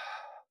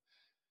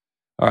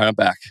 All right, I'm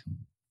back.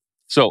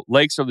 So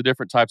lakes are the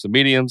different types of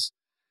mediums.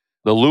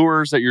 The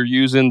lures that you're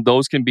using,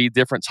 those can be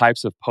different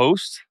types of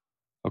posts.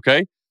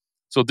 Okay?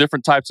 So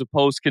different types of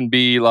posts can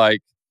be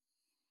like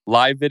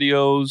live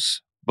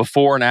videos,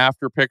 before and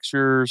after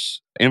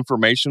pictures,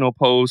 informational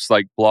posts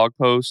like blog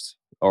posts,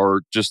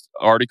 or just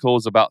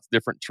articles about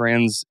different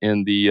trends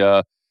in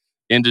the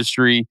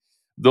industry.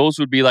 Those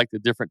would be like the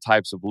different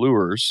types of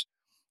lures.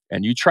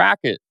 And you track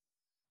it.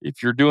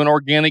 If you're doing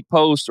organic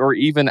posts or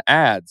even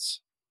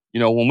ads,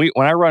 when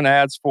I run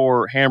ads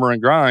for Hammer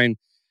and Grind,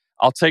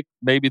 I'll take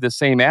maybe the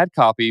same ad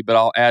copy,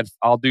 but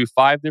I'll do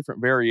 5 different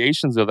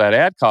variations of that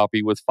ad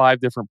copy with 5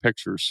 different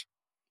pictures.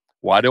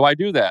 Why do I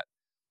do that?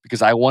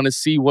 Because I want to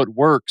see what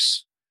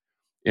works.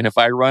 And if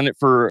I run it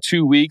for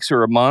 2 weeks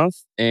or a month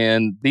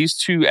and these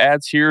 2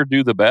 ads here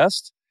do the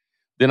best,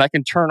 then I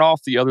can turn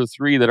off the other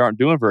 3 that aren't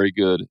doing very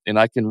good and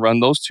I can run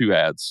those 2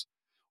 ads.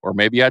 Or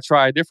maybe I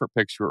try a different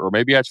picture, or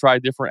maybe I try a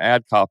different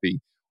ad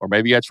copy, or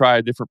maybe I try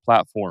a different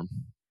platform.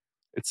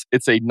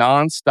 It's a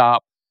nonstop,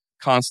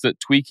 constant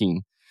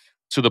tweaking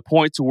to the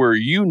point to where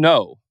you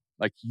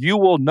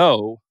will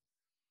know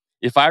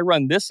if I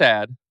run this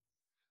ad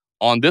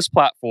on this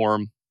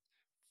platform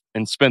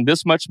and spend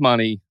this much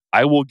money,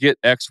 I will get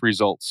X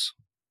results.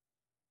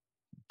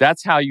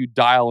 That's how you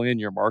dial in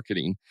your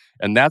marketing.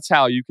 And that's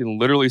how you can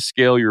literally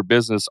scale your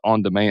business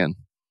on demand.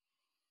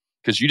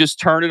 Because you just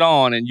turn it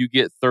on and you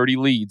get 30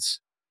 leads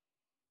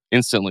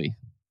instantly.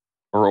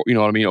 Or,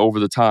 over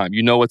the time.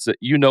 You know it's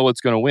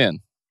going to win.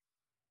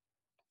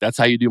 That's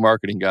how you do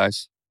marketing,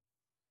 guys.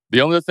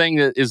 The only thing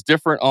that is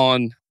different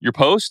on your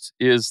post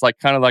is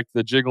kind of like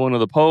the jiggling of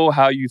the pole,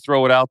 how you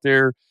throw it out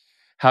there,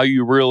 how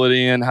you reel it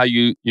in, how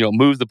you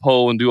move the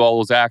pole and do all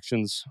those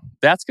actions.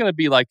 That's going to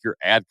be like your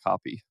ad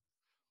copy.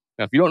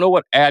 Now, if you don't know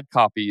what ad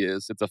copy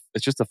is,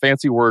 it's just a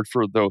fancy word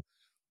for the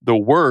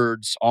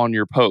words on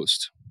your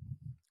post.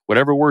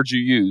 Whatever words you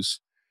use,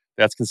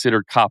 that's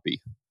considered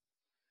copy.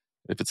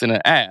 If it's in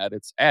an ad,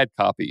 it's ad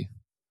copy.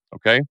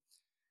 Okay?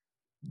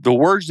 The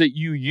words that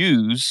you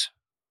use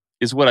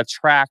is what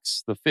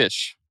attracts the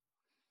fish.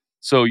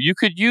 So you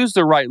could use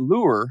the right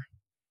lure,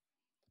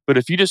 but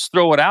if you just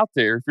throw it out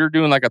there, if you're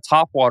doing like a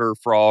topwater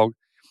frog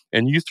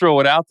and you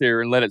throw it out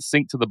there and let it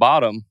sink to the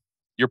bottom,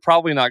 you're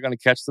probably not going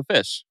to catch the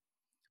fish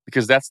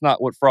because that's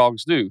not what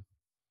frogs do.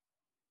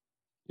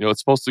 It's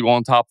supposed to go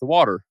on top of the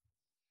water.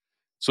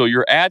 So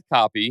your ad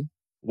copy,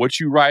 what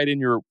you write in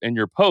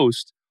your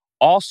post,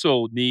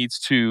 also needs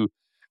to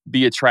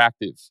be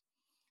attractive.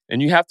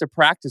 And you have to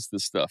practice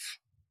this stuff.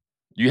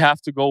 You have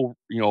to go,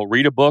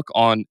 read a book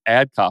on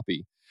ad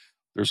copy.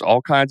 There's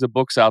all kinds of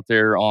books out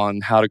there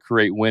on how to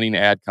create winning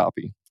ad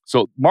copy.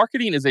 So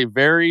marketing is a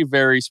very,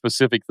 very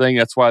specific thing.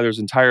 That's why there's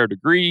entire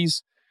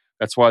degrees.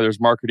 That's why there's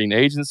marketing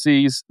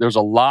agencies. There's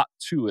a lot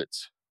to it.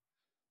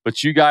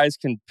 But you guys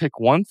can pick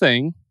one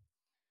thing,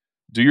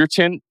 Do your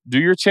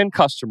 10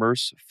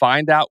 customers,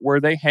 find out where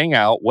they hang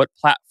out, what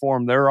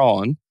platform they're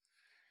on.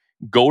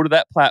 Go to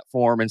that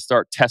platform and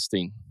start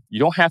testing. You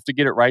don't have to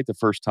get it right the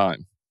first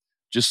time.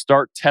 Just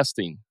start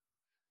testing.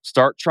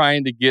 Start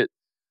trying to get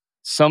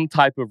some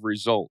type of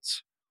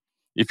results.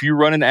 If you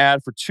run an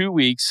ad for 2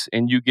 weeks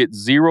and you get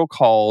 0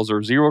 calls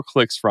or 0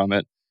 clicks from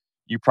it,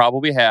 you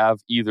probably have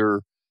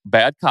either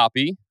bad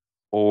copy,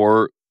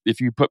 or if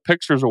you put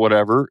pictures or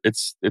whatever,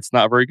 it's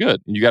not very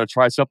good. You got to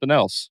try something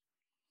else.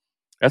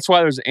 That's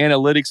why there's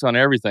analytics on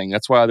everything.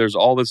 That's why there's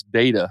all this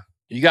data.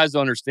 You guys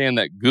don't understand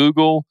that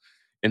Google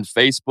and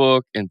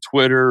Facebook and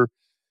Twitter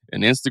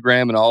and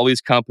Instagram and all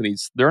these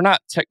companies, they're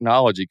not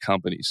technology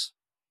companies.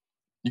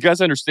 You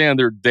guys understand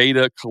they're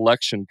data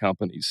collection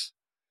companies.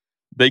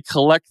 They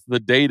collect the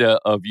data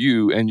of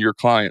you and your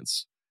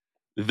clients.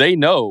 They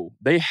know,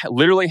 they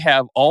literally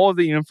have all of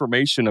the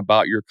information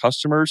about your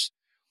customers.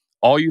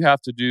 All you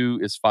have to do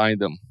is find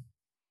them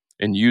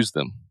and use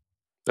them.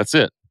 That's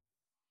it.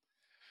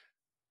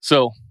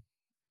 So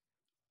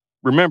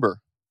remember,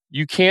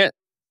 you can't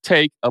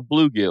take a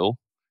bluegill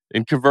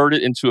and convert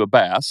it into a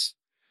bass.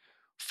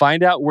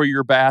 Find out where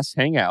your bass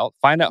hang out.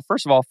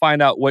 First of all,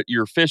 find out what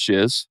your fish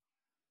is.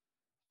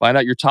 Find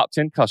out your top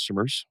 10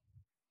 customers.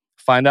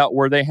 Find out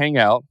where they hang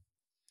out.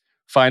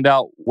 Find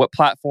out what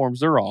platforms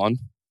they're on.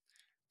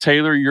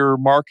 Tailor your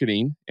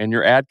marketing and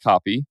your ad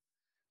copy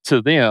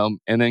to them,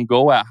 and then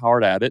go out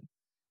hard at it,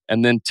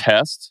 and then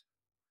test,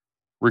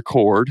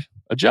 record,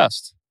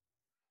 adjust.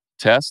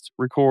 Test,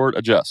 record,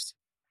 adjust.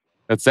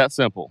 It's that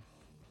simple.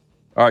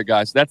 All right,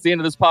 guys, that's the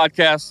end of this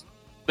podcast.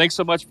 Thanks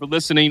so much for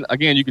listening.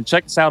 Again, you can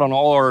check us out on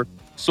all our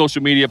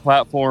social media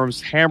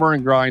platforms, Hammer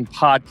and Grind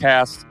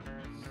Podcast.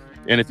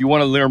 And if you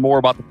want to learn more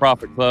about the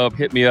Profit Club,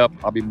 hit me up.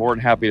 I'll be more than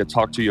happy to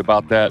talk to you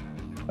about that.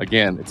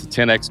 Again, it's a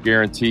 10X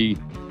guarantee.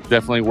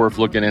 Definitely worth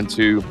looking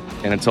into.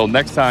 And until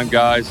next time,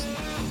 guys,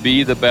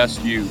 be the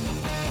best you.